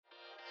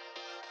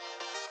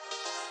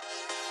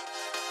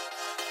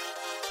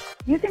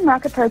Using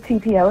Rocket Pro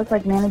TPO is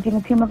like managing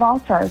a team of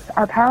all-stars.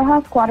 Our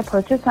powerhouse squad of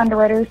purchase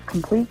underwriters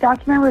complete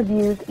document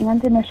reviews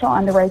and initial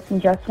underwrites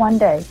in just one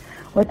day.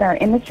 With our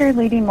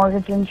industry-leading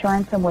mortgage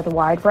insurance and with a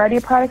wide variety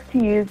of products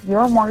to use,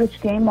 your mortgage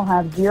game will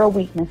have zero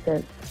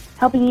weaknesses,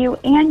 helping you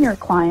and your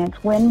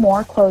clients win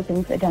more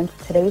closings against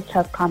today's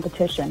tough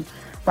competition.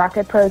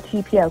 Rocket Pro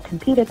TPO,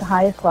 compete at the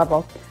highest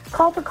level.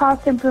 Call for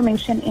cost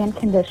information and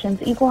conditions.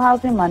 Equal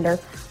housing lender,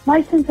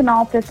 licensed in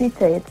all 50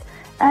 states.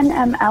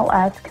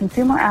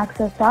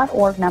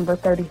 NMLSconsumeraccess.org, number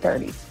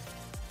 3030.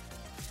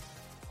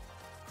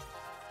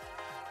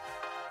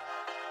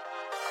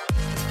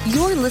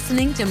 You're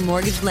listening to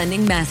Mortgage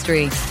Lending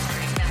Mastery.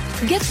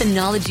 Get the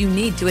knowledge you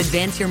need to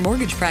advance your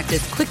mortgage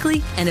practice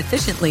quickly and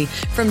efficiently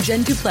from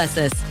Jen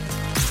Duplessis,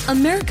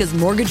 America's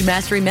Mortgage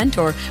Mastery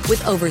mentor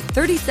with over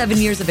 37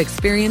 years of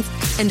experience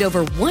and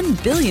over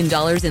 $1 billion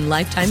in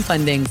lifetime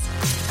fundings.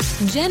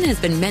 Jen has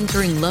been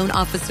mentoring loan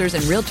officers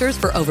and realtors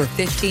for over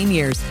 15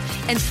 years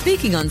and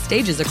speaking on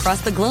stages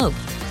across the globe.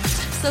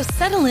 So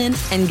settle in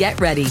and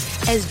get ready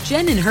as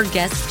Jen and her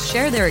guests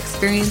share their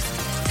experience,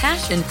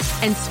 passion,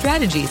 and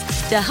strategies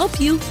to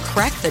help you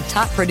crack the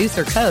top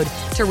producer code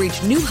to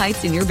reach new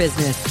heights in your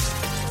business.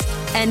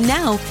 And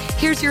now,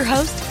 here's your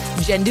host,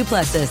 Jen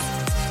Duplessis,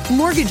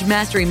 Mortgage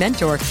Mastery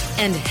Mentor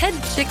and head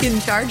chick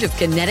in charge of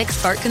Kinetic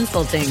Spark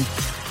Consulting.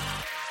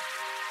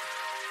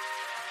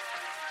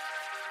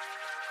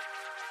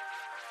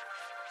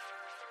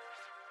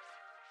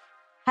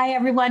 Hi,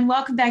 everyone.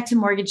 Welcome back to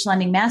Mortgage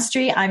Lending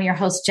Mastery. I'm your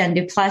host, Jen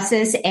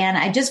Duplessis. And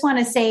I just want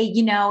to say,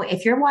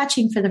 if you're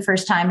watching for the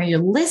first time or you're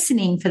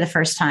listening for the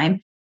first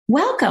time,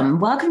 welcome.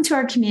 Welcome to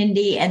our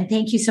community. And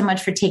thank you so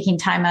much for taking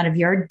time out of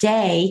your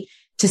day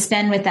to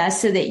spend with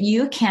us so that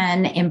you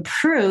can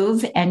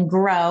improve and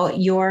grow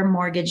your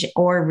mortgage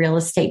or real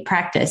estate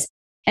practice.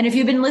 And if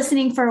you've been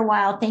listening for a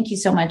while, thank you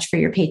so much for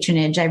your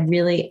patronage. I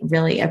really,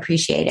 really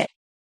appreciate it.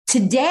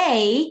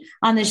 Today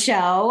on the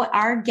show,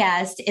 our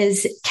guest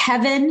is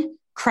Kevin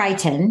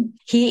Crichton.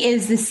 He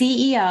is the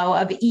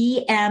CEO of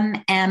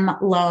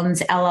EMM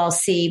Loans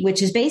LLC,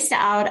 which is based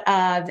out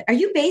of, are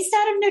you based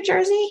out of New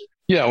Jersey?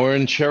 Yeah, we're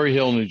in Cherry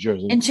Hill, New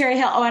Jersey. In Cherry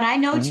Hill. Oh, and I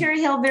know Cherry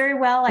Hill very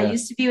well. Yeah. I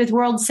used to be with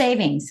World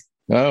Savings.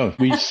 Oh,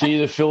 we see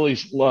the Philly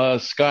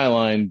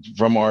skyline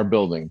from our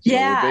building. So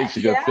we're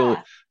basically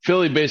a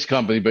Philly-based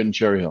company, but in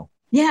Cherry Hill.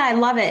 Yeah, I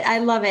love it. I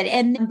love it.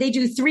 And they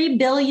do $3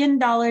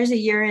 billion a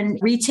year in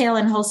retail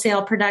and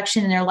wholesale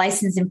production, and they're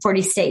licensed in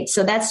 40 states.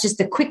 So that's just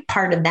a quick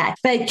part of that.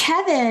 But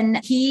Kevin,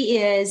 he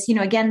is,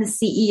 again, the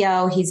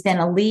CEO. He's been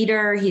a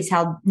leader. He's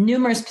held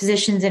numerous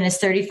positions in his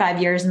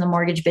 35 years in the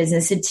mortgage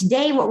business. And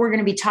today, what we're going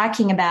to be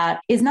talking about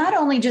is not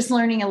only just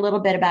learning a little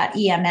bit about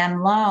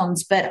EMM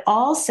loans, but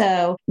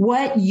also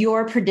what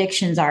your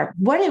predictions are.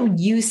 What are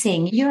you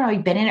seeing?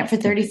 You've been in it for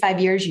 35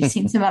 years. You've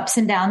seen some ups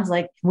and downs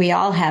like we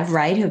all have,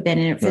 right? Who've been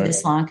in it for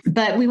this long.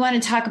 But we want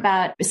to talk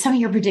about some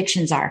of your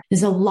predictions are.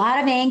 There's a lot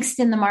of angst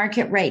in the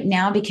market right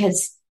now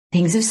because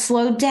things have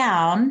slowed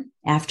down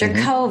after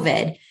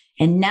COVID.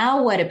 And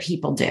now what do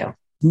people do?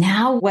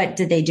 Now what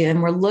do they do?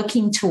 And we're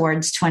looking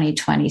towards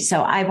 2020.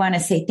 So I want to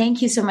say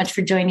thank you so much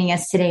for joining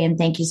us today. And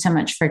thank you so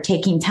much for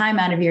taking time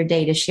out of your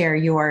day to share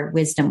your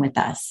wisdom with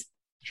us.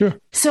 Sure.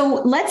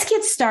 So let's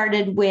get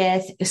started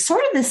with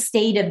sort of the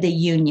state of the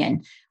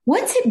union.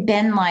 What's it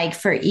been like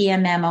for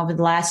EMM over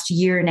the last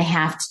year and a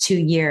half to 2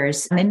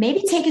 years? And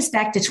maybe take us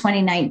back to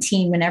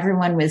 2019 when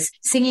everyone was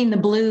singing the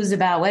blues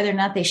about whether or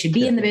not they should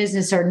be in the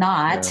business or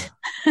not.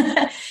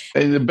 Yeah.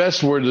 And the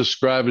best word to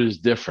describe it is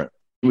different.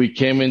 We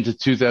came into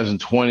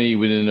 2020.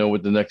 We didn't know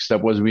what the next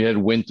step was. We had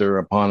winter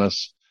upon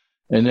us.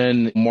 And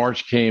then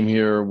March came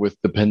here with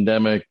the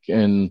pandemic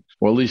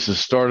or at least the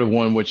start of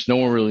one, which no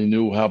one really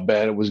knew how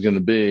bad it was going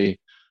to be.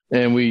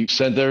 And we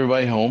sent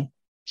everybody home.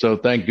 So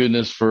thank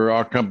goodness for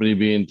our company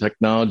being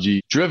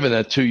technology driven.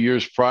 That 2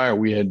 years prior,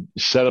 we had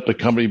set up the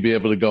company to be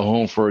able to go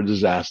home for a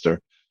disaster,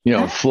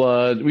 a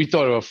flood. We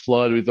thought of a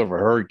flood. We thought of a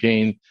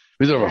hurricane.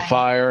 We thought of a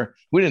fire.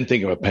 We didn't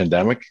think of a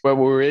pandemic, but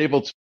we were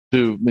able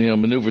to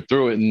maneuver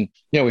through it. And,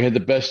 we had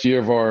the best year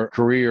of our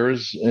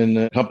careers in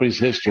the company's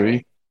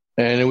history,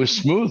 and it was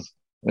smooth.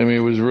 I mean, it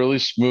was really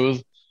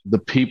smooth. The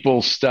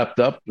people stepped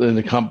up in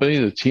the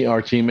company.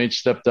 Our teammates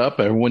stepped up.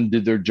 Everyone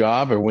did their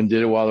job. Everyone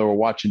did it while they were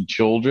watching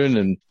children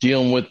and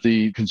dealing with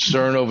the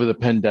concern over the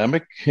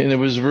pandemic. And it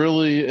was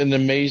really an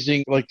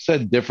amazing, like I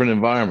said, different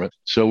environment.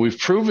 So we've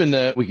proven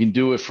that we can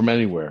do it from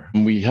anywhere.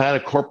 And we had a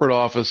corporate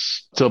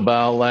office till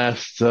about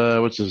last,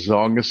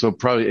 August, so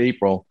probably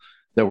April,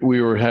 that we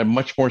had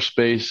much more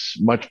space,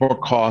 much more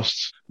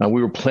costs.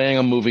 We were planning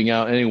on moving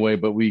out anyway,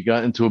 but we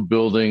got into a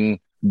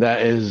building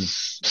that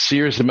is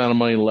serious amount of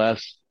money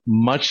less,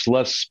 much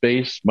less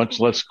space,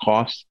 much less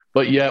cost,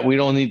 but yet we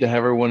don't need to have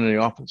everyone in the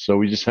office. So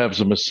we just have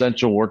some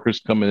essential workers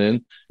coming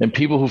in and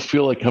people who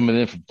feel like coming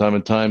in from time to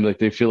time, like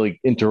they feel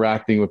like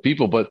interacting with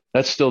people, but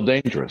that's still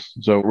dangerous.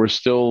 So we're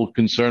still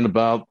concerned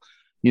about,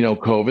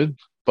 COVID.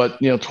 But,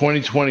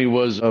 2020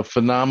 was a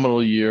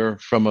phenomenal year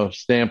from a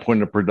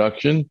standpoint of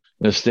production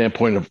and a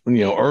standpoint of,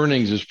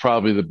 earnings is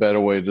probably the better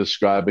way to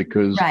describe it,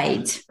 because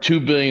right. 2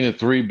 billion to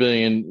 3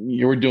 billion,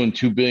 you're doing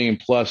 2 billion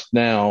plus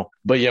now,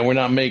 but yeah, we're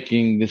not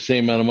making the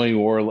same amount of money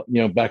we were,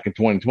 back in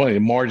 2020. The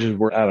margins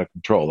were out of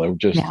control. They were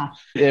just,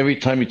 every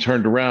time you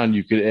turned around,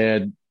 you could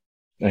add,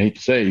 I hate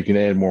to say it, you can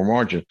add more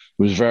margin. It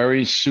was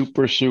very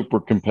super, super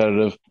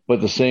competitive. But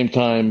at the same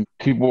time,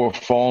 people were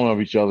falling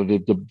over each other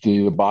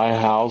to buy a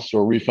house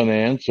or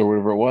refinance or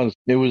whatever it was.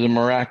 It was a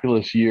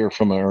miraculous year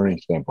from an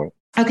earnings standpoint.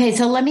 Okay,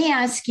 so let me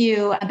ask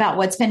you about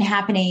what's been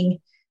happening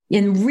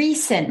in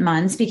recent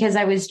months, because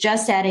I was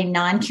just at a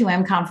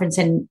non-QM conference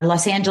in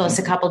Los Angeles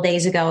a couple of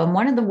days ago. And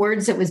one of the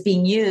words that was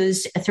being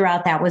used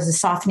throughout that was a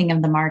softening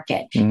of the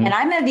market. Mm-hmm. And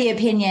I'm of the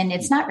opinion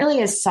it's not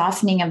really a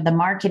softening of the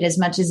market as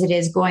much as it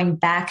is going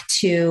back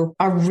to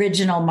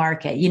original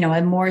market,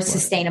 a more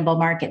sustainable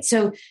market.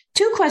 So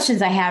 2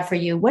 questions I have for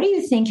you. What do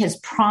you think has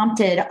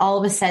prompted all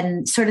of a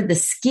sudden sort of the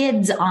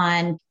skids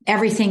on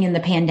everything in the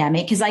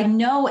pandemic? Because I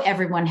know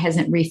everyone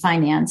hasn't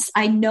refinanced.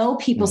 I know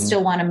people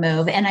still want to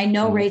move, and I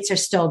know rates are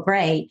still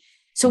great.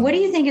 So what do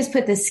you think has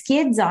put the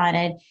skids on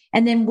it?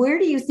 And then where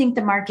do you think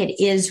the market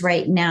is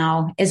right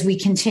now as we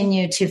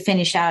continue to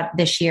finish out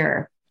this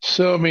year?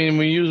 So, when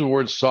you use the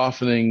word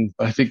softening,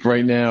 I think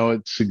right now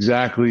it's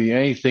exactly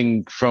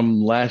anything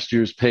from last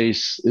year's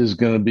pace is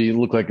going to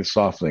look like it's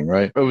softening,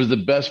 right? It was the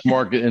best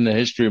market in the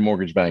history of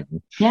mortgage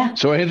banking. Yeah.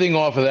 So anything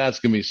off of that's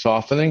going to be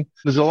softening.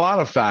 There's a lot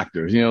of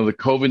factors. The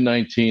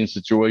COVID-19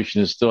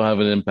 situation is still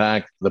having an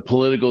impact, the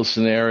political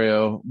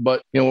scenario.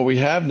 But, what we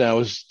have now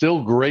is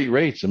still great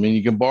rates.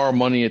 You can borrow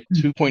money at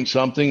 2 point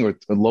something or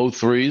low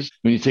threes.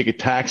 When you take a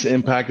tax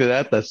impact of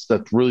that, that's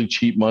really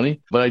cheap money.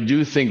 But I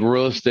do think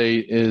real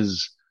estate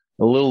is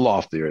a little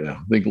loftier now.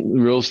 I think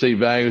real estate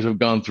values have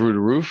gone through the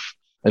roof.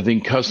 I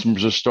think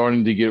customers are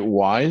starting to get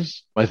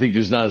wise. I think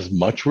there's not as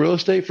much real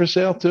estate for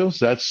sale too,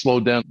 so that's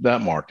slowed down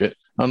that market.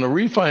 On the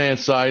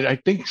refinance side, I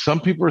think some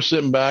people are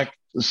sitting back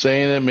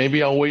saying that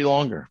maybe I'll wait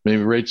longer.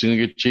 Maybe rates are going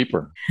to get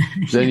cheaper.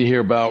 Then you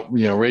hear about,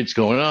 rates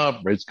going up,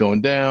 rates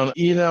going down.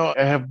 I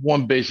have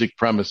one basic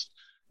premise.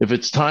 If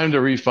it's time to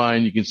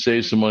refi, you can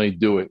save some money,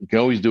 do it. You can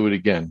always do it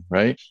again,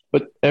 right?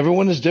 But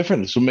everyone is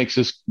different. That's what makes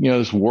this,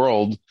 this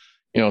world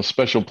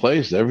special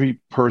place. Every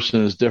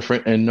person is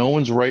different and no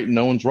one's right and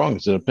no one's wrong.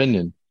 It's an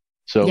opinion.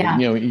 So,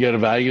 you got to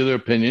value their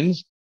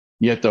opinions.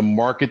 You have to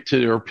market to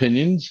their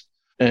opinions.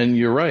 And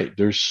you're right.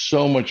 There's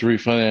so much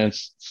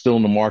refinance still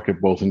in the market,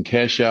 both in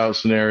cash out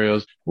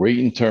scenarios, rate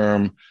and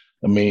term.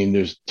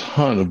 There's a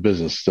ton of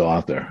business still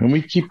out there. And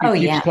it keeps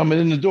coming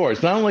in the door.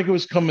 It's not like it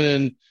was coming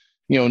in,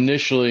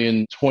 initially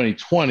in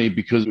 2020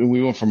 because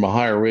we went from a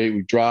higher rate,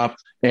 we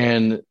dropped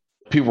and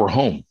people were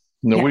home.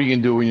 What are you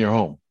going to do when you're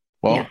home?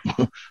 Well,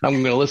 I'm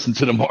going to listen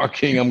to the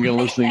marketing. I'm going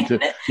to listen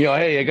to,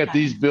 hey, I got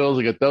these bills.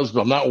 I got those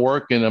bills. I'm not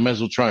working. I might as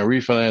well try and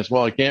refinance.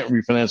 Well, I can't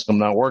refinance. I'm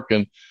not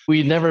working.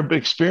 We never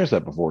experienced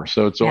that before.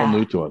 So it's all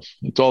new to us.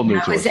 It's all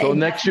new to us. So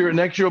next year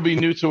will be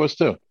new to us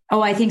too.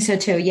 Oh, I think so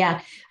too.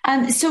 Yeah.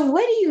 So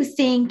what do you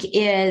think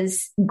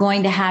is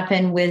going to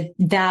happen with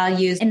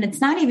values? And it's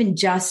not even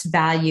just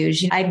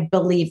values. I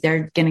believe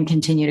they're going to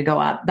continue to go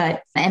up,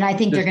 and I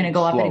think they're going to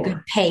go up at a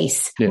good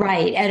pace,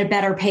 right? At a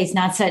better pace,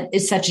 not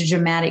such a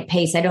dramatic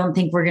pace. I don't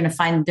think we're going to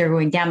find that they're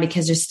going down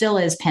because there still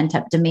is pent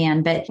up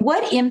demand. But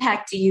what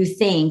impact do you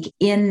think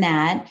in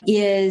that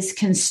is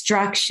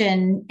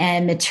construction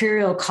and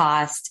material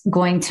cost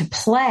going to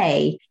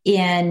play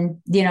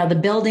in, the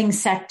building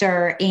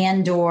sector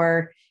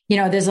and/or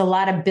there's a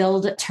lot of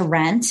build to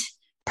rent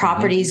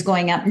properties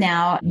going up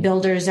now.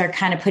 Builders are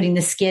kind of putting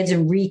the skids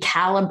and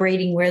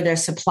recalibrating where their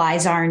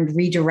supplies are and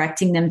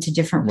redirecting them to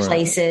different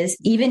places.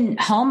 Even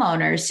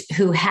homeowners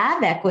who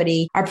have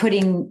equity are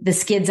putting the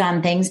skids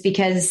on things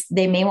because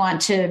they may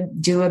want to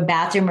do a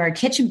bathroom or a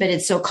kitchen, but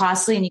it's so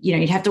costly. And,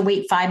 you'd have to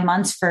wait 5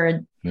 months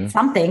for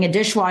a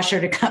dishwasher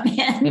to come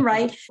in,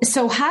 right?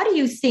 So how do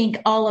you think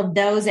all of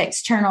those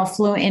external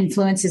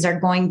influences are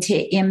going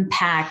to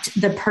impact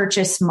the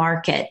purchase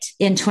market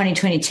in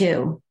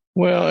 2022?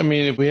 Well,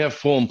 if we have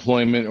full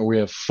employment or we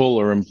have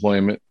fuller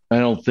employment, I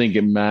don't think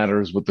it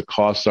matters what the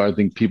costs are. I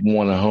think people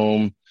want a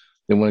home.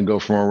 They want to go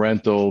from a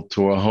rental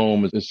to a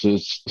home.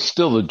 It's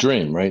still the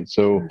dream, right?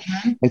 So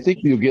I think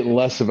you'll get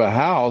less of a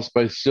house,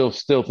 but I still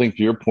think,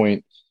 to your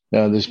point,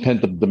 there's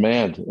pent up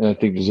demand. And I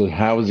think there's a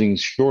housing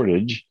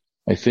shortage.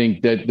 I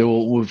think that there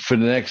will, for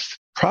the next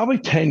probably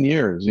 10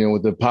 years,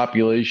 with the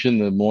population,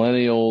 the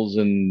millennials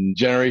and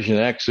Generation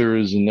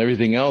Xers and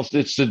everything else,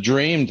 it's the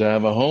dream to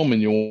have a home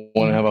and you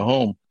want to have a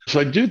home. So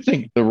I do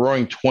think the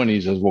roaring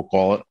 20s, as we'll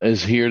call it,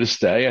 is here to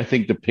stay. I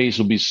think the pace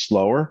will be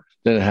slower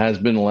than it has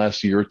been the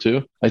last year or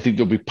two. I think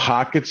there'll be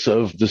pockets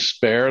of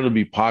despair. There'll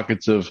be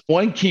pockets of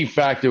one key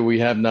factor we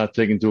have not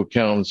taken into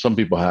account, and some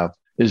people have,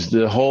 is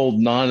the whole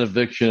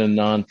non-eviction and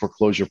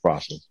non-foreclosure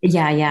process.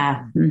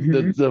 Yeah.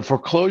 Mm-hmm. The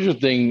foreclosure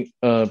thing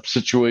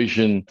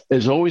situation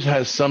always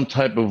has some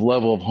type of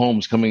level of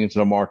homes coming into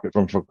the market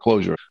from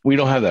foreclosure. We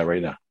don't have that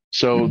right now.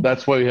 So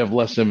that's why we have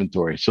less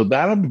inventory. So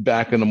that'll be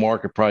back in the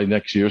market probably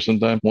next year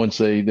sometime once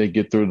they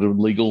get through the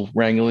legal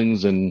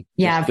wranglings and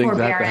things that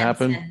have to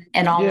happen.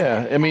 And all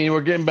yeah. I mean,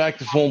 we're getting back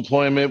to full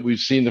employment. We've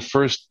seen the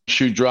first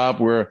shoe drop.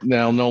 We're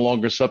now no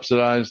longer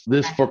subsidized.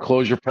 This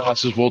foreclosure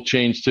process will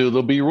change too.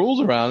 There'll be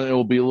rules around it. It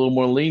will be a little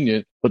more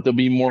lenient, but there'll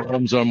be more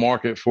homes on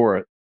market for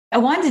it. I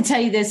wanted to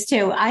tell you this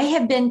too. I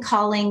have been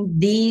calling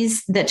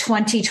these the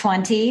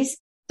 2020s,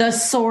 the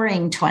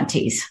soaring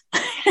 20s.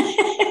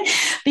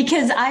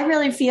 Because I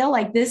really feel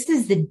like this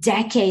is the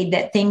decade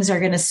that things are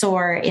going to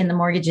soar in the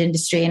mortgage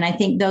industry. And I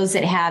think those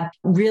that have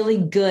really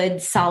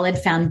good, solid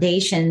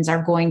foundations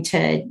are going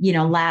to,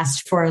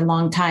 last for a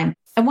long time.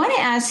 I want to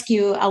ask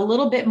you a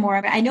little bit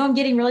more. I know I'm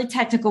getting really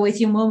technical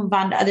with you and we'll move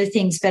on to other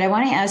things, but I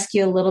want to ask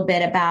you a little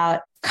bit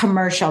about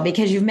commercial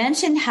because you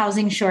mentioned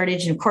housing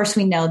shortage. And of course,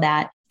 we know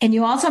that. And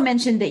you also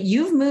mentioned that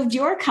you've moved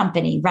your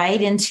company,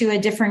 right, into a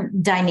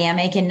different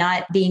dynamic and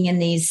not being in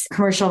these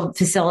commercial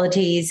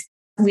facilities.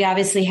 We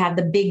obviously have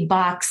the big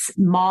box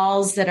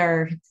malls that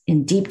are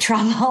in deep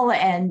trouble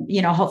and,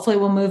 hopefully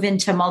we'll move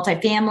into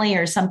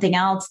multifamily or something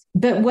else.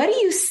 But what do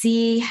you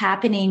see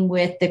happening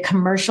with the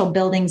commercial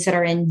buildings that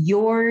are in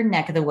your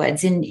neck of the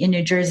woods in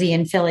New Jersey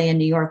and Philly and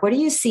New York? What are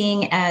you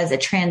seeing as a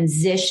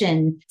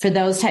transition for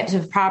those types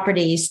of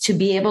properties to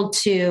be able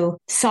to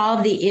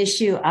solve the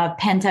issue of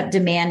pent up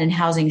demand and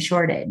housing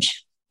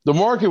shortage? The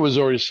market was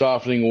already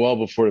softening well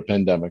before the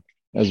pandemic,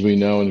 as we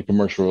know in the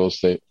commercial real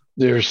estate.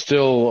 There's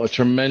still a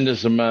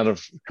tremendous amount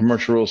of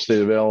commercial real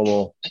estate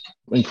available,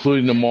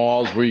 including the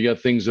malls where you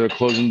got things that are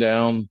closing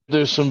down.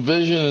 There's some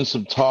vision and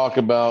some talk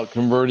about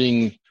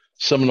converting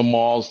some of the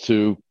malls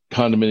to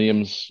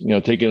condominiums,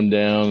 taking them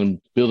down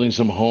and building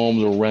some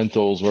homes or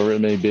rentals, wherever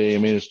it may be. I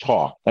mean, there's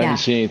talk. I haven't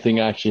seen anything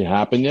actually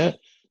happen yet,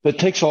 but it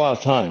takes a lot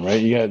of time,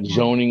 right? You got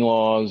zoning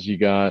laws, you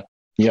got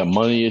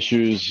money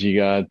issues. You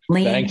got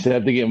banks that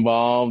have to get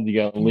involved. You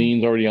got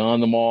liens already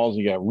on the malls.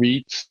 You got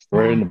REITs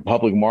right in the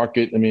public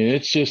market. I mean,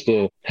 it's just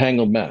a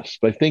tangled mess.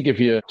 But I think if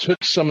you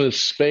took some of the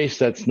space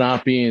that's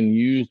not being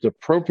used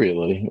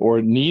appropriately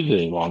or needed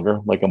any longer,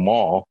 like a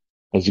mall,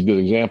 as a good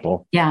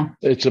example,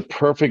 it's a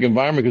perfect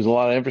environment because a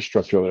lot of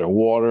infrastructure over there,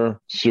 water,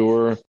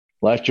 sewer,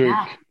 electric,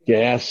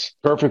 gas,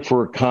 perfect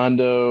for a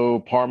condo,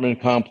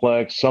 apartment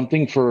complex,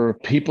 something for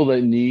people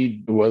that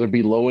need, whether it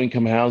be low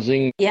income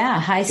housing.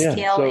 High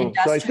scale industrial.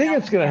 So I think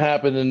it's going to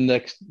happen in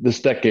this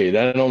decade.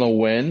 I don't know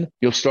when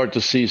you'll start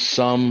to see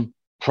some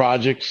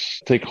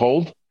projects take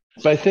hold,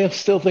 but I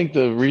still think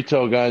the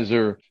retail guys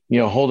are,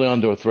 holding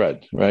on to a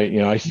thread, right?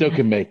 I still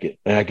can make it.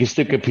 And I can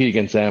still compete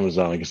against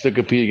Amazon. I can still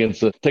compete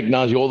against the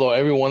technology, although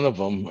every one of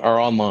them are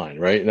online,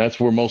 right? And that's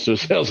where most of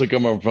the sales are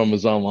coming from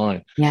is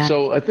online. Yeah.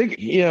 So I think,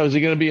 is it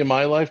going to be in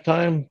my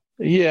lifetime?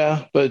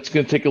 Yeah, but it's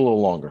going to take a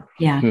little longer.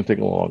 Yeah. It's going to take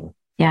a little longer.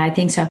 Yeah, I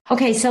think so.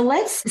 Okay, so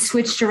let's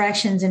switch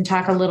directions and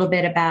talk a little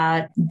bit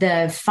about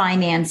the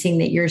financing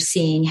that you're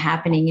seeing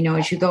happening,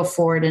 as you go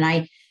forward. And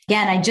I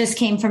just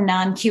came from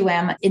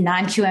non-QM. And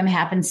non-QM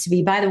happens to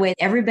be, by the way,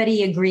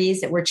 everybody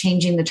agrees that we're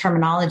changing the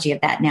terminology of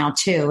that now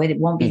too. It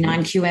won't be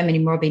non-QM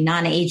anymore, it'll be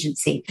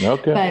non-agency.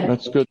 Okay, but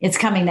that's good. It's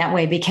coming that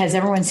way because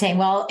everyone's saying,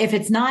 well, if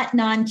it's not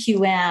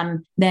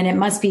non-QM, then it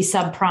must be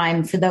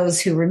subprime for those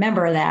who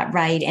remember that,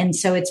 right? And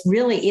so it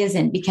really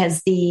isn't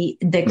because the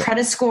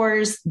credit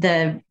scores,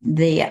 the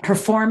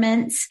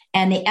performance,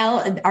 and the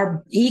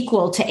are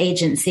equal to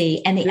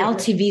agency, and the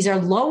LTVs are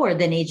lower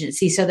than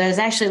agency. So there's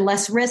actually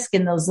less risk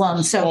in those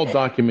loans. So all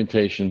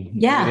documentation.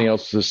 Everything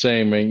else is the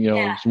same. Right?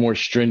 It's more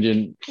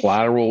stringent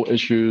collateral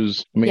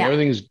issues. I mean,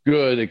 everything's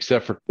good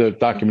except for the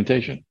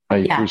documentation.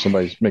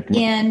 Somebody's making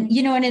money. And,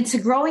 and it's a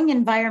growing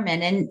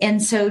environment.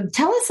 And so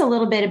tell us a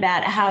little bit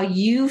about how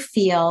you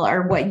feel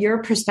or what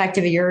your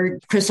perspective of your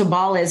crystal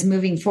ball is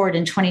moving forward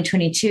in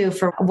 2022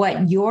 for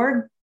what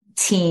your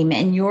team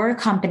and your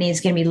company is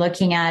going to be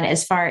looking at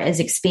as far as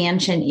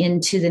expansion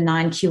into the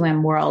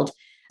non-QM world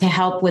to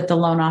help with the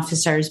loan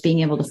officers being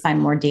able to find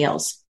more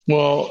deals.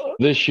 Well,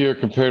 this year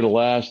compared to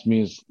last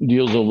means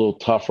deals are a little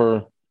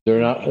tougher. They're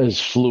not as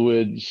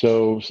fluid.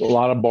 So a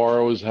lot of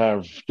borrowers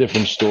have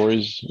different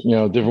stories,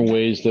 different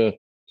ways they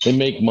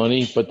make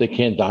money, but they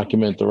can't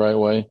document the right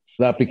way.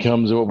 That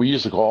becomes what we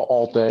used to call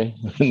Alt-A.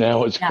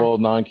 Now it's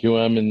called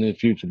non-QM, in the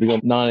future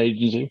become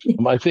non-agency.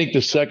 I think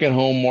the second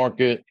home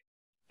market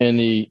and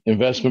the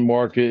investment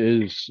market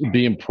is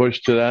being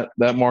pushed to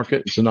that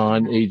market. It's a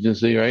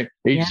non-agency, right?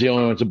 Agency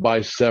only wants to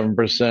buy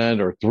 7%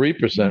 or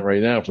 3%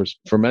 right now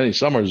for many.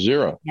 Some are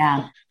 0.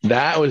 Yeah.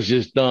 That was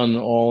just done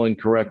all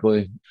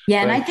incorrectly.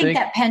 Yeah, and I think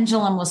that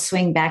pendulum will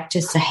swing back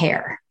just a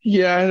hair.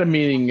 Yeah, I had a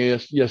meeting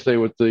yesterday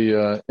with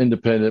the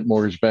independent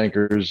mortgage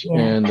bankers,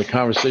 and the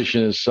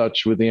conversation is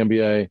such with the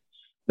MBA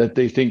that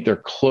they think they're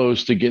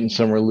close to getting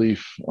some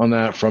relief on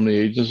that from the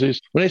agencies.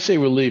 When they say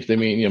relief, they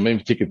mean,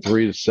 maybe take it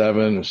 3 to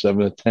 7 or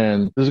 7 to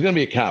 10. There's going to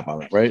be a cap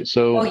on it, right?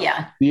 So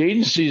the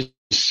agencies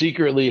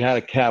secretly had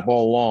a cap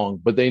all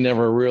along, but they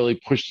never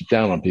really pushed it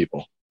down on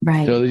people.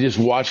 Right. So they just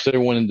watched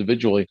everyone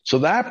individually. So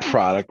that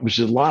product, which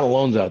is a lot of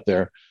loans out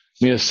there,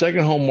 the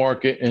second home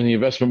market and the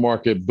investment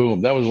market,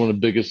 boom, that was one of the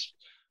biggest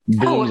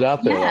booms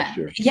out there last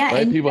year. Yeah.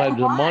 Right? People had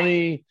the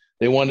money.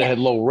 They had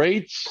low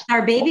rates.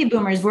 Our baby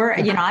boomers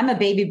I'm a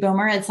baby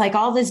boomer. It's like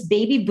all this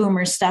baby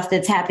boomer stuff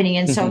that's happening.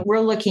 And so we're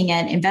looking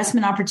at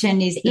investment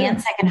opportunities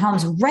and second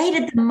homes right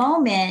at the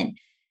moment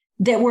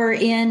that we're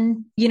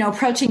in,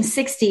 approaching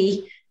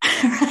 60,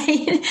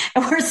 right?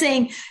 And we're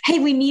saying, hey,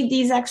 we need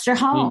these extra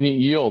homes. You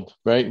need yield,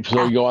 right?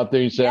 So you go out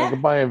there and say, I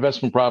can buy an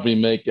investment property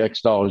and make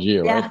X dollars a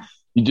year, right?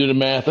 You do the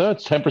math,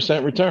 it's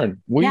 10%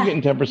 return. Where are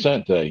you getting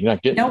 10% today? You're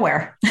not getting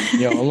nowhere.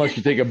 Unless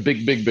you take a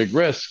big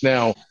risk.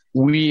 Now,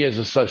 we as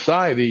a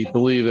society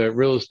believe that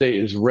real estate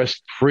is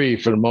risk-free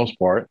for the most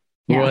part.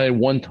 We only had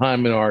one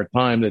time in our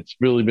time that's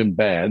really been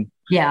bad.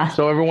 Yeah.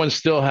 So everyone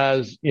still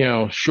has,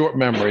 short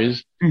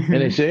memories. And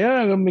they say,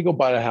 let me go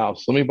buy the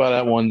house. Let me buy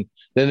that one.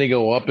 Then they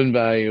go up in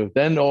value.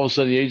 Then all of a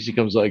sudden the agency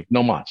comes like,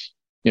 no mas,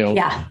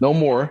 no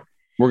more.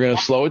 We're going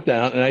to slow it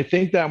down. And I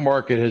think that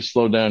market has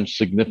slowed down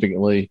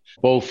significantly,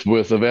 both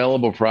with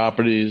available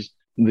properties,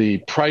 the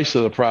price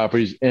of the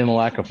properties, and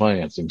lack of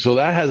financing. So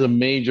that has a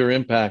major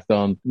impact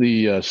on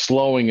the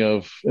slowing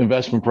of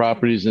investment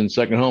properties and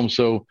second homes.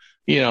 So,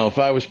 if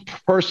I was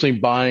personally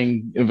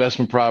buying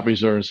investment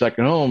properties or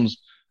second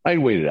homes, I'd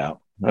wait it out.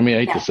 I mean, I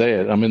hate to say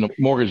it. I'm in the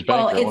mortgage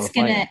bank. Well, I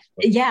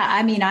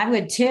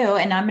would too.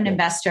 And I'm an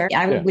investor.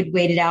 I would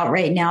wait it out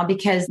right now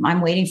because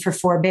I'm waiting for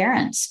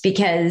forbearance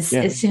because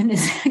as soon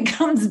as it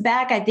comes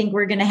back, I think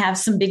we're going to have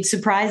some big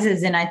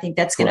surprises. And I think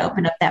that's going to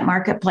open up that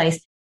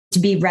marketplace to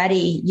be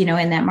ready,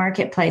 in that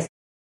marketplace.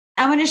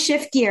 I want to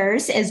shift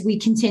gears as we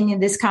continue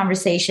this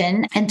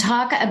conversation and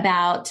talk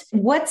about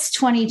what's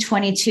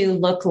 2022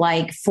 look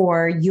like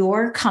for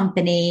your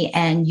company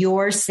and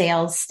your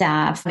sales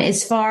staff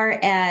as far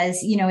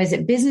as, is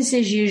it business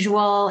as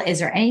usual? Is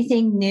there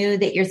anything new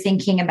that you're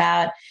thinking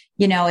about?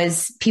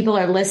 As people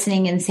are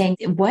listening and saying,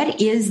 what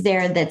is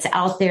there that's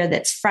out there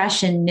that's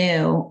fresh and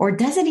new, or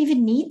does it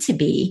even need to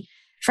be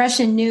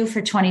fresh and new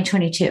for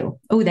 2022?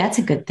 Oh, that's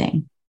a good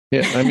thing.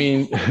 Yeah, I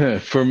mean,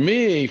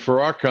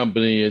 for our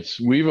company,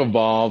 we've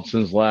evolved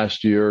since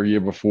last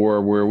year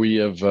before, where we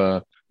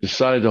have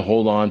decided to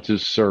hold on to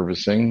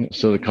servicing.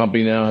 So the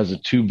company now has a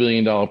 $2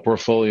 billion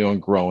portfolio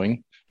and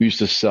growing. We used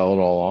to sell it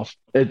all off.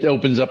 It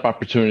opens up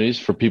opportunities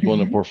for people in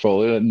the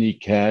portfolio that need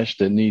cash,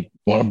 that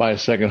want to buy a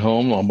second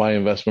home, or buy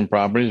investment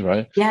properties,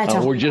 right?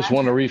 Yeah. Or just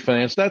want to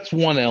refinance. That's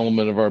one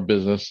element of our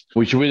business,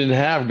 which we didn't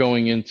have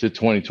going into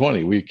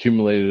 2020. We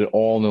accumulated it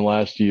all in the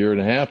last year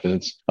and a half, and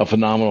it's a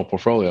phenomenal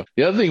portfolio.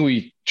 The other thing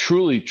we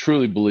truly,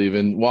 truly believe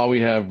in, while we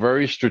have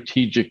very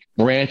strategic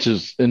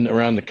branches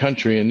around the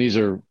country, and these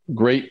are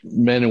great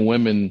men and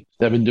women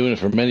that have been doing it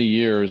for many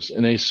years,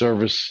 and they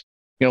service,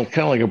 kind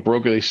of like a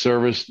broker, they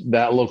service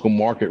that local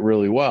market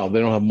really well. They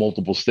don't have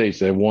multiple states.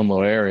 They have one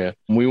little area.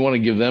 And we want to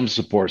give them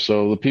support.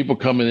 So the people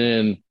coming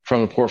in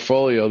from the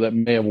portfolio that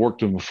may have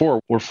worked with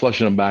before, we're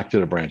flushing them back to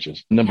the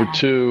branches. Number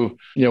two,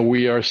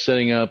 we are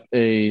setting up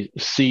a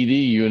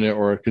CD unit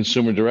or a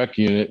consumer direct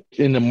unit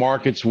in the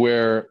markets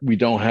where we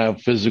don't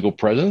have physical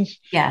presence.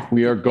 Yeah.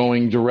 We are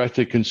going direct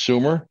to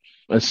consumer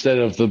instead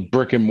of the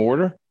brick and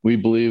mortar. We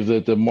believe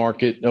that the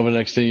market over the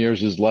next 10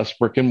 years is less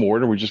brick and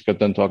mortar. We just got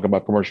done talking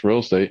about commercial real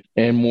estate,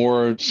 and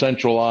more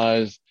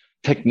centralized,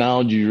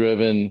 technology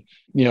driven,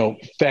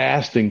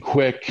 fast and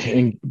quick,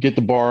 and get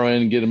the borrow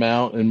in, get them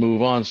out and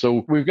move on.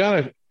 So we've got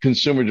a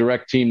consumer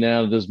direct team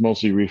now that does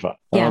mostly refi.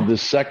 The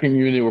second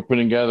unit we're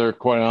putting together,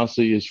 quite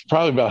honestly, is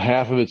probably about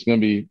half of it's going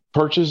to be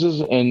purchases,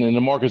 and then the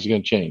market's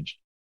going to change.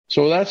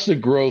 So that's the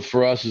growth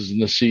for us, is in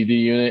the CD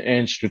unit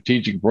and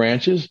strategic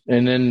branches.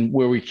 And then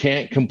where we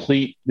can't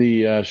complete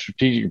the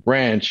strategic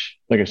branch,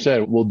 like I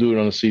said, we'll do it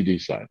on the CD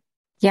side.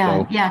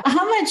 Yeah.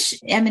 How much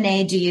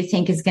M&A do you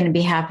think is going to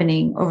be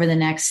happening over the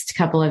next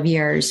couple of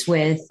years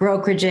with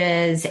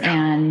brokerages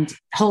and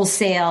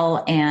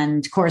wholesale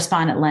and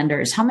correspondent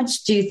lenders? How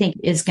much do you think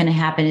is going to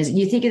happen? Do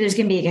you think there's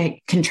going to be a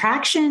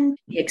contraction,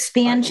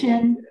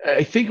 expansion?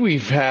 I think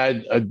we've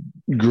had a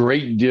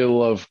great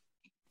deal of,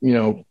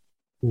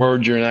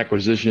 merger and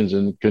acquisitions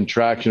and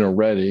contraction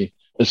already.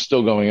 Is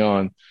still going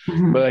on.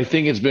 But I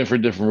think it's been for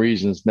different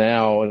reasons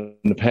now in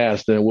the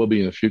past than it will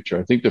be in the future.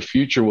 I think the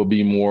future will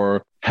be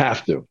more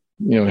have to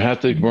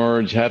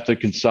merge, have to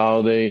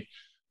consolidate.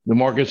 The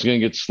market's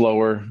going to get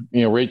slower.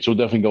 Rates will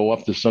definitely go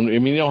up to some. I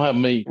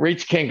mean,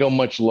 rates can't go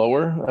much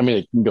lower. I mean,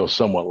 it can go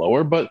somewhat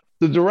lower, but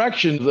the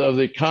direction of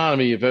the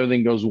economy, if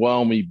everything goes well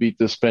and we beat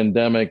this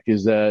pandemic,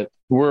 is that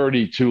we're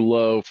already too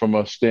low from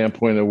a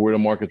standpoint of where the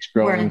market's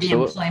growing. Where the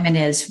employment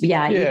is.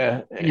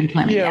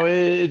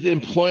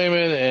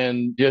 Employment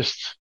and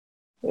just,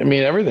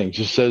 everything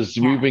just says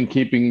we've been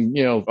keeping,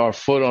 our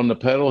foot on the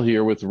pedal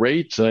here with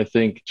rates. And I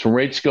think some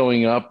rates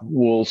going up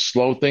will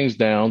slow things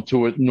down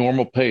to a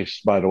normal pace,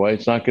 by the way.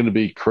 It's not going to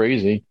be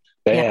crazy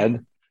bad.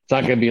 It's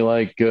not going to be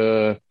like,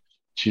 I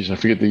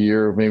forget the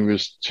year, maybe it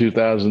was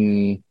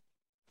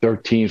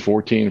 2013,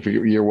 14, I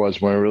forget what year it was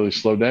when I really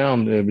slowed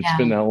down. It's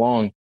been that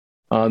long.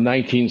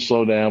 19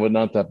 slowed down, but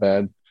not that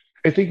bad.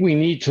 I think we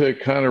need to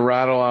kind of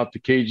rattle out the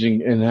cage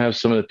and have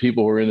some of the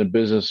people who are in the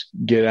business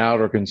get out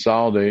or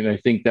consolidate. And I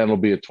think that'll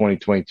be a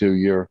 2022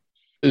 year.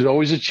 There's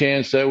always a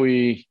chance that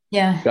we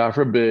Yeah. God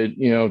forbid,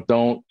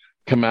 don't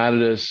come out of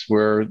this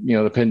where,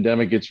 the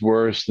pandemic gets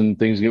worse and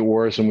things get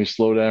worse and we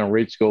slow down,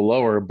 rates go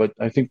lower. But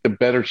I think the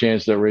better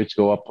chance that rates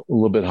go up a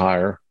little bit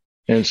higher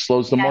and it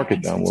slows the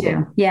market down a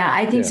little bit. Yeah,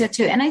 I think so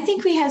too. And I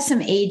think we have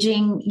some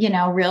aging,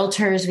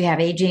 realtors, we have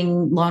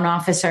aging loan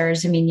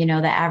officers. I mean,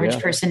 the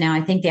average person now,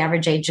 I think the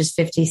average age is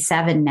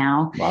 57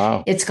 now.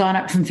 Wow. It's gone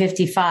up from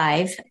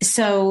 55.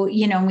 So,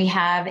 we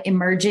have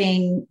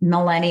emerging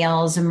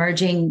millennials,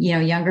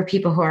 younger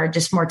people who are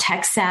just more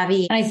tech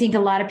savvy. And I think a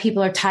lot of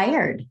people are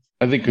tired.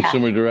 I think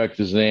consumer direct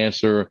is an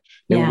answer.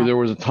 There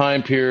was a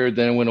time period,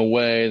 then it went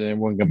away, then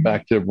everyone got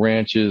back to the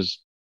branches.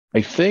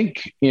 I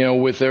think,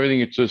 with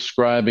everything it's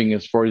describing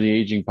as far as the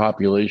aging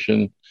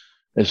population,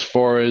 as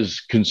far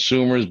as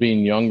consumers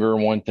being younger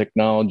and want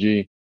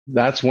technology,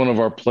 that's one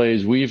of our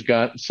plays. We've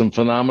got some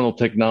phenomenal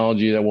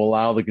technology that will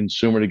allow the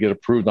consumer to get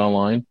approved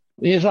online.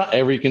 It's not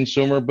every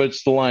consumer, but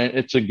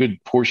it's a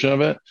good portion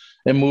of it,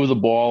 and move the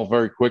ball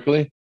very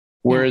quickly.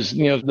 Whereas,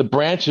 the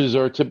branches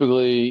are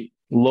typically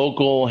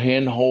local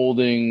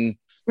hand-holding,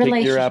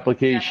 take your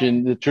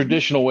application, the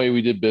traditional way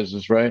we did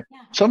business, right? Yeah.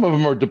 Some of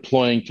them are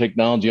deploying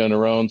technology on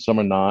their own. Some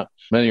are not.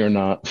 Many are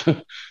not.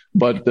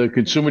 But the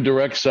consumer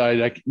direct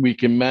side, we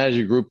can manage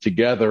a group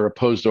together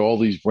opposed to all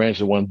these branches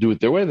that want to do it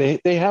their way.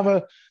 They have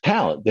a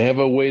talent. They have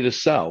a way to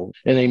sell,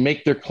 and they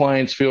make their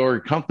clients feel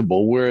very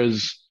comfortable,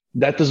 whereas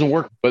that doesn't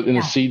work. But in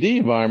a CD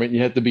environment,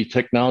 you have to be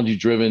technology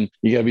driven.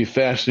 You got to be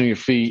fast on your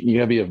feet. You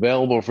got to be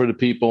available for the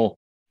people,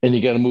 and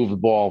you got to move the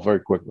ball very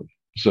quickly.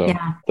 So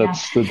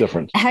that's the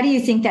difference. How do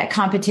you think that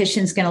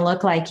competition is going to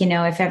look like?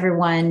 If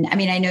everyone,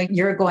 I know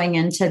you're going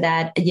into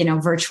that,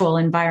 virtual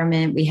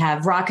environment. We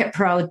have Rocket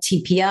Pro,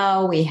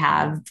 TPO, we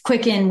have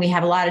Quicken, we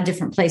have a lot of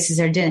different places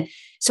that are doing it.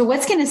 So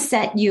what's going to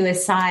set you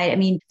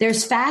aside?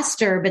 There's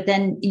faster, but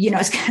then,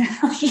 it's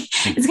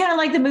kind of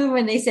like the movie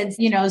when they said,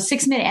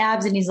 6-minute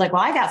abs. And he's like,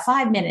 well, I got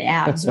 5-minute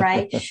abs,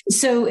 right?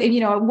 So,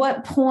 at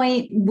what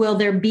point will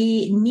there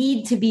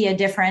need to be a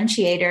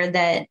differentiator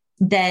that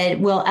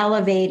will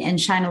elevate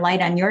and shine a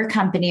light on your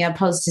company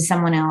opposed to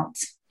someone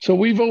else? So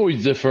we've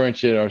always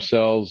differentiated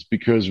ourselves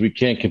because we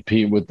can't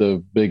compete with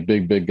the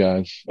big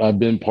guys. I've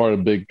been part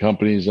of big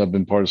companies. I've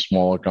been part of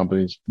smaller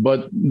companies.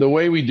 But the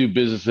way we do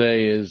business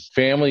today is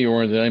family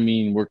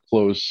oriented. We're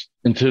close.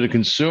 And to the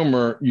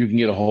consumer, you can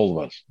get a hold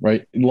of us,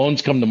 right?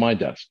 Loans come to my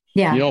desk.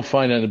 Yeah. You don't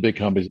find that in the big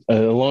companies.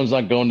 The loan's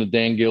not going to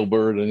Dan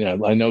Gilbert.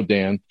 And I know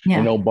Dan.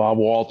 I know Bob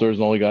Walters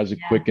and all the guys at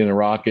Quicken and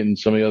Rocket and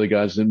some of the other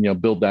guys,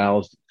 Bill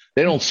Dallas.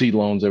 They don't see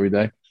loans every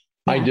day.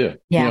 I do.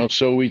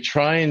 So we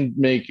try and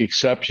make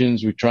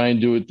exceptions. We try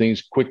and do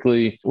things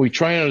quickly. We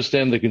try and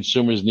understand the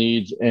consumer's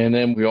needs, and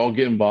then we all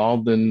get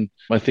involved. And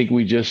I think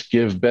we just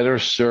give better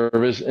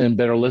service and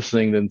better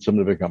listening than some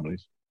of the big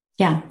companies.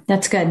 Yeah,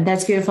 that's good.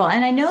 That's beautiful.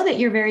 And I know that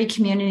you're very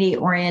community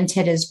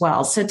oriented as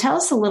well. So tell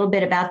us a little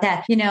bit about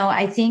that.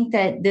 I think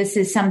that this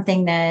is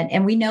something that,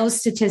 and we know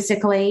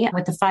statistically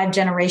with the 5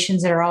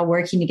 generations that are all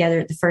working together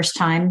at the first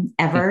time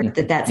ever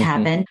that's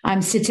happened,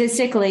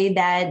 statistically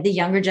that the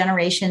younger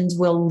generations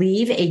will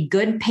leave a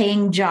good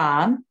paying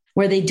job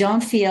where they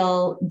don't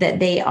feel that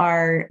they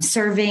are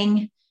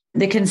serving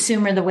the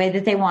consumer the way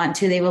that they want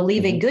to. They will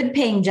leave a good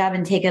paying job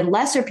and take a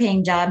lesser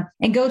paying job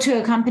and go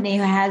to a company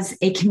who has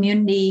a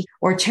community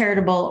or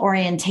charitable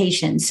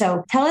orientation.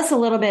 So tell us a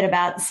little bit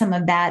about some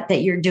of that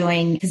you're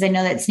doing, because I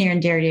know that's near and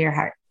dear to your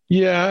heart.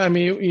 Yeah,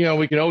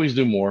 we can always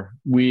do more.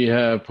 We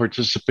have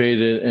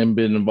participated and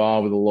been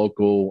involved with the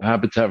local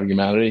Habitat for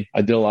Humanity.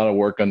 I did a lot of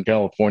work on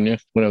California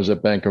when I was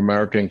at Bank of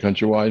America and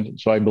Countrywide,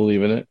 so I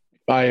believe in it.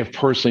 I have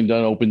personally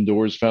done Open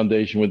Doors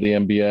Foundation with the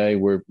MBA.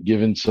 We're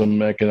given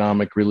some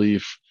economic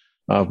relief.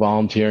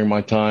 Volunteering my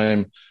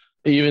time,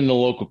 even the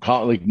local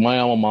college, like my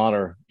alma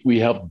mater, we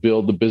helped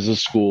build the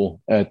business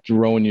school at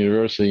Rowan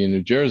University in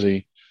New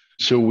Jersey.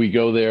 So we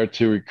go there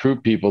to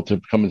recruit people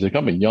to come into the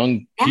company,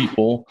 young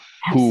people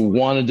who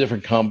want a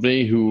different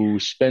company, who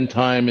spend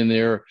time in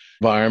their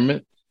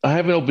environment. I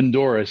have an open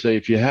door. I say,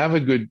 if you have a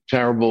good,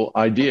 terrible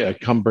idea,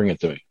 come bring it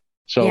to me.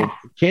 So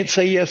can't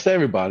say yes to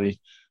everybody,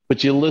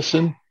 but you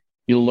listen,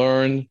 you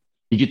learn,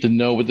 you get to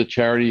know what the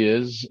charity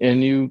is,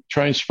 and you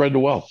try and spread the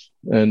wealth.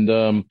 And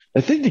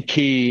I think the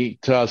key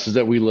to us is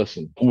that we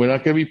listen. We're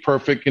not going to be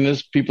perfect, and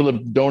there's people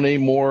that donate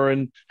more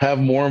and have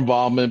more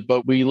involvement,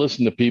 but we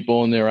listen to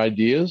people and their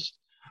ideas.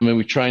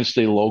 We try and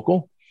stay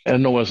local. I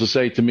don't know what else to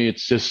say. To me,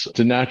 it's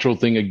a natural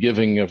thing of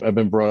giving. I've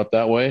been brought up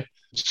that way.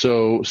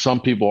 So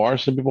some people are,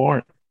 some people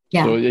aren't.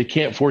 Yeah. So they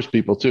can't force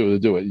people to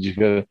do it. You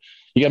got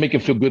to make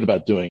them feel good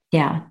about doing it.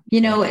 Yeah.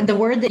 The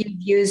word that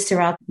you've used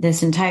throughout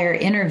this entire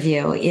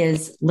interview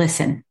is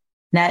listen.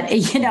 That,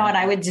 and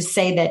I would just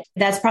say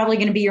that's probably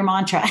going to be your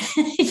mantra,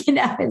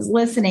 is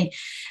listening.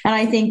 And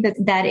I think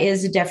that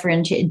is a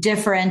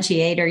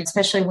differentiator,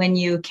 especially when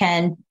you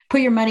can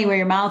put your money where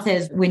your mouth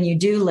is when you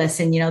do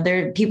listen.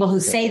 There are people who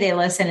say they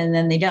listen and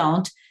then they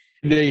don't.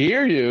 They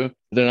hear you,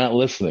 they're not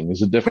listening.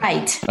 There's a difference.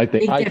 Right. I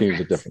think there's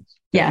a difference.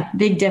 Yeah.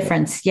 Big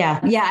difference. Yeah.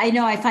 Yeah. I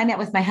know. I find that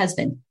with my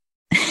husband.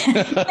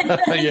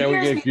 Yeah, we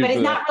get accused but he's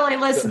of not really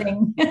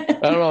listening. I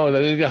don't know.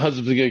 I think the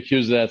husbands get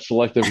accused of that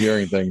selective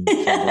hearing thing.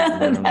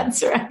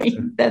 That's right.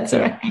 That's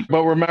right.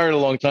 But we're married a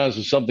long time,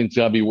 so something's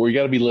got to be. We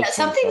got to be listening.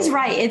 Something's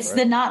right. It's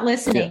the not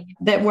listening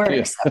that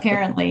works,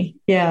 apparently.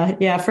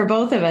 Yeah, for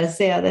both of us.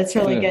 Yeah, that's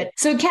really good.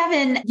 So,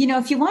 Kevin,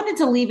 if you wanted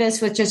to leave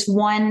us with just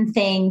one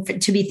thing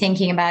to be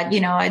thinking about,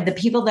 the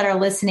people that are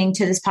listening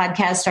to this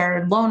podcast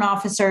are loan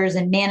officers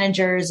and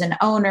managers and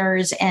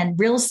owners and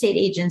real estate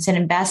agents and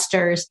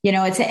investors.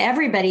 It's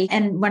everybody.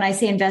 And when I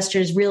say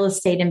investors, real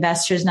estate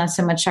investors, not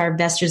so much our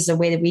investors the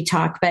way that we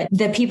talk, but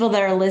the people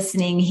that are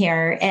listening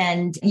here.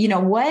 And,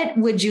 what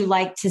would you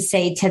like to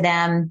say to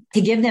them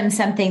to give them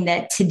something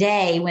that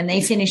today, when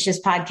they finish this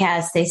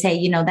podcast, they say,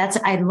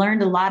 I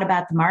learned a lot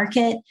about the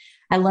market.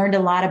 I learned a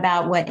lot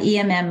about what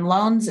EMM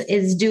Loans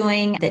is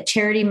doing, that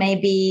charity may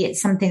be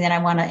something that I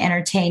want to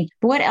entertain.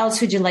 But what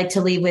else would you like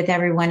to leave with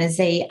everyone as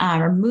they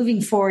are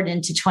moving forward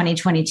into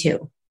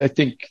 2022? I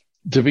think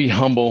to be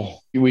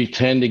humble, we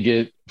tend to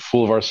get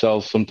full of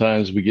ourselves.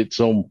 Sometimes we get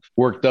so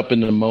worked up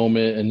in the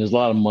moment, and there's a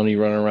lot of money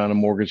running around a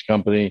mortgage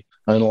company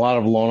and a lot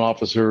of loan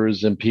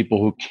officers and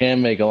people who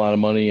can make a lot of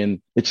money.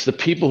 And it's the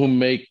people who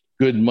make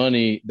good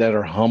money that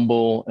are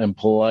humble and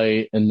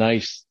polite and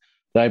nice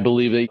that I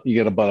believe that you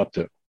got to butt up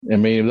to. I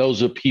mean,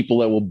 those are people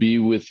that will be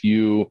with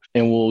you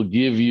and will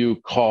give you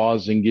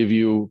cause and give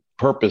you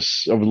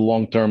purpose over the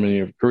long term in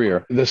your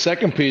career. The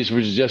second piece,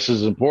 which is just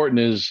as important,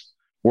 is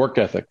work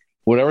ethic.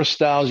 Whatever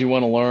styles you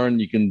want to learn,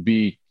 you can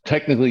be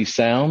technically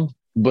sound,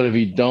 but if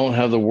you don't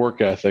have the work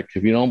ethic,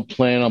 if you don't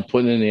plan on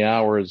putting in the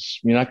hours,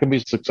 you're not going to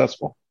be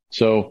successful.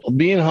 So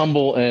being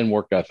humble and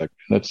work ethic,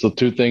 that's the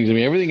two things. I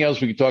mean, everything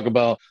else we can talk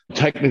about,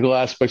 technical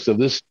aspects of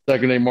this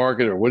secondary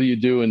market, or what do you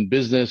do in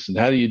business and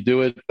how do you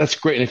do it? That's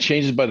great. And it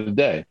changes by the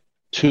day.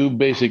 Two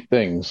basic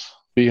things: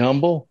 be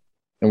humble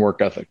and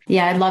work ethic.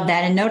 Yeah, I love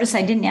that. And notice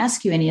I didn't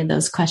ask you any of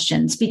those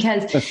questions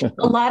because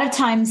a lot of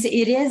times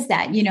it is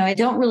that, I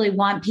don't really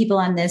want people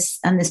on this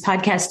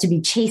podcast to be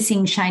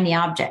chasing shiny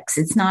objects.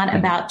 It's not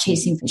about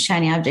chasing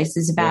shiny objects.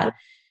 It's about,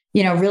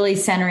 really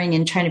centering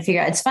and trying to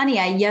figure out. It's funny.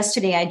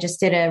 Yesterday I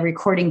just did a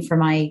recording for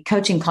my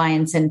coaching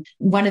clients. And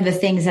one of the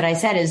things that I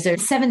said is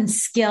there's 7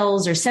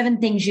 skills or 7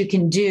 things you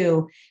can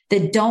do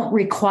that don't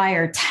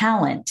require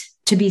talent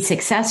to be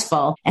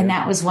successful. And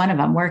that was one of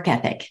them, work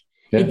ethic.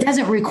 Yeah. It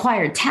doesn't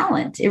require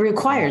talent. It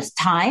requires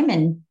time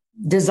and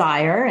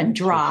desire and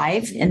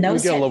drive. And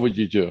those. You gotta love what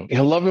you do.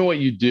 Loving what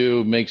you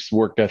do makes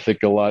work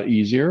ethic a lot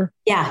easier.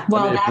 Yeah.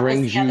 Well, it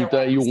brings you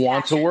that you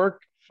want to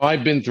work.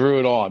 I've been through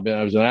it all.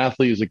 I was an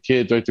athlete as a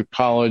kid, right through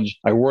college.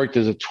 I worked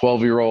as a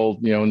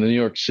 12-year-old, in the New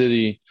York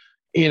City.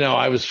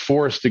 I was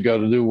forced to go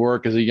to do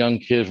work as a young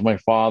kid for my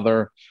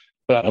father.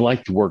 But I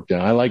liked to work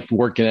down. I liked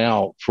working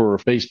out for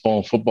baseball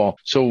and football.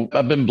 So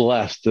I've been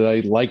blessed that I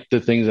liked the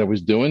things I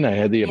was doing. I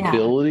had the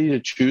ability to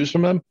choose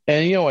from them.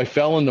 And, I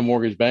fell into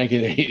mortgage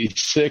banking in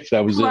 86. I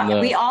was we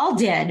all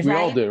did, We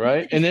all did,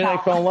 right? And then I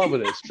fell in love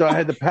with it. So I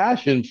had the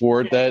passion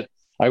for it that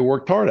I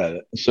worked hard at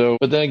it. So,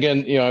 but then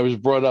again, I was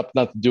brought up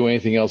not to do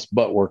anything else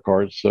but work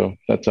hard. So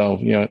that's how,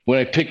 when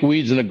I pick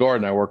weeds in the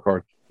garden, I work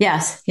hard.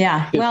 Yes.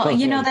 Yeah. Well,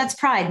 that's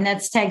pride and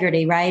that's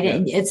integrity, right?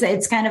 Yeah.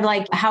 It's kind of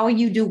like how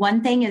you do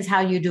one thing is how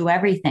you do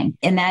everything.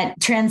 And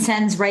that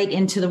transcends right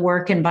into the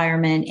work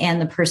environment and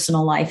the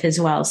personal life as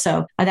well.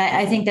 So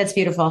I think that's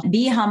beautiful.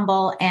 Be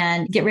humble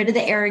and get rid of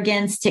the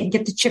arrogance, to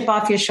get the chip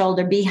off your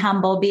shoulder. Be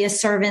humble, be a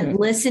servant,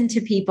 listen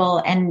to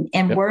people and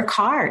work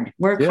hard.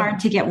 Work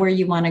hard to get where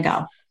you want to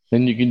go.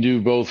 And you can do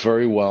both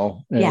very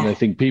well. And I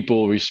think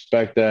people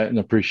respect that and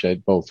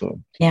appreciate both of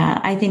them. Yeah,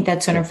 I think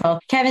that's wonderful.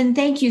 Kevin,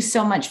 thank you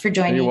so much for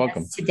joining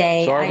us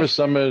today. Sorry for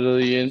some of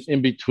the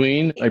in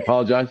between. I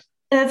apologize.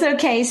 That's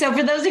okay. So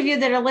for those of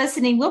you that are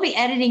listening, we'll be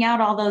editing out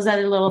all those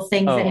other little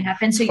things that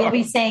happen. So you'll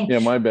be saying,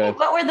 my bad.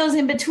 What were those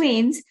in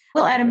betweens?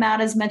 We'll add them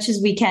out as much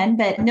as we can,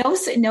 but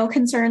no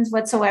concerns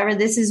whatsoever.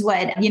 This is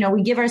what,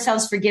 we give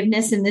ourselves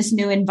forgiveness in this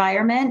new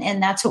environment.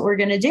 And that's what we're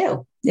going to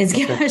do, is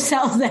give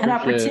ourselves that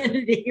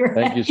opportunity. Right?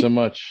 Thank you so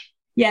much.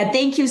 Yeah,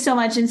 thank you so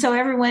much. And so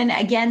everyone,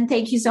 again,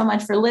 thank you so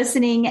much for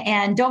listening.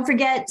 And don't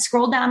forget,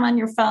 scroll down on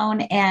your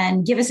phone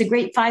and give us a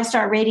great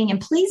 5-star rating.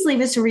 And please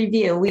leave us a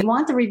review. We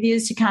want the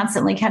reviews to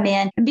constantly come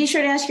in. And be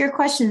sure to ask your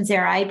questions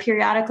there. I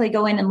periodically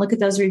go in and look at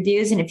those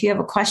reviews. And if you have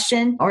a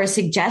question or a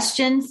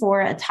suggestion for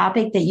a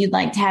topic that you'd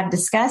like to have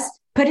discussed,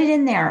 put it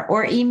in there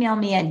or email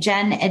me at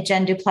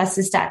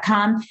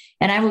jen@jenduplessis.com.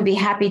 And I will be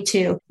happy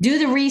to do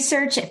the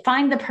research,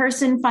 find the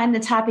person, find the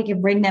topic,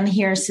 and bring them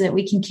here so that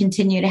we can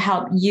continue to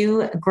help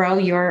you grow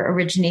your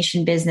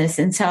origination business.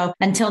 And so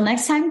until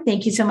next time,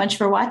 thank you so much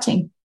for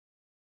watching.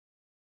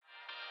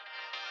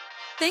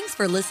 Thanks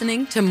for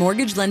listening to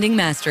Mortgage Lending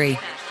Mastery.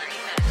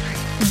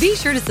 Be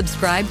sure to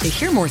subscribe to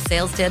hear more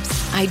sales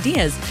tips,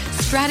 ideas,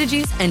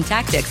 strategies, and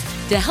tactics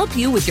to help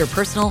you with your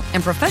personal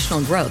and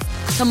professional growth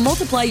to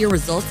multiply your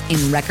results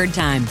in record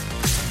time.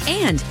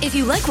 And if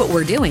you like what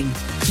we're doing,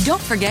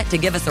 don't forget to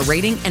give us a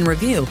rating and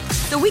review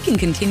so we can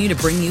continue to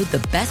bring you the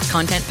best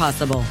content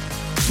possible.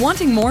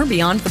 Wanting more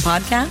beyond the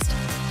podcast?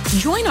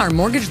 Join our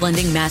Mortgage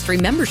Lending Mastery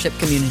membership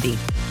community,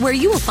 where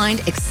you will find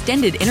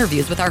extended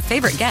interviews with our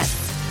favorite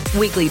guests,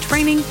 weekly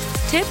training,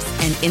 tips,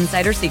 and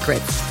insider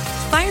secrets,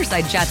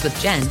 fireside chats with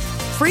Jen,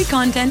 free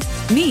content,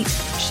 meet,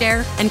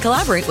 share, and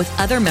collaborate with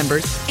other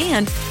members,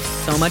 and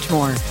so much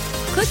more.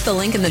 Click the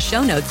link in the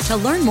show notes to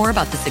learn more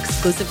about this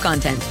exclusive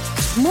content.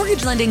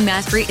 Mortgage Lending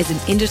Mastery is an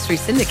Industry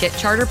Syndicate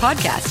charter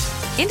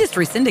podcast.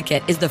 Industry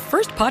Syndicate is the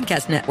first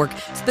podcast network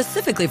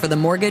specifically for the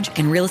mortgage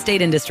and real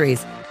estate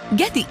industries.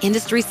 Get the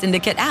Industry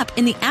Syndicate app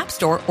in the App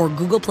Store or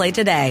Google Play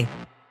today.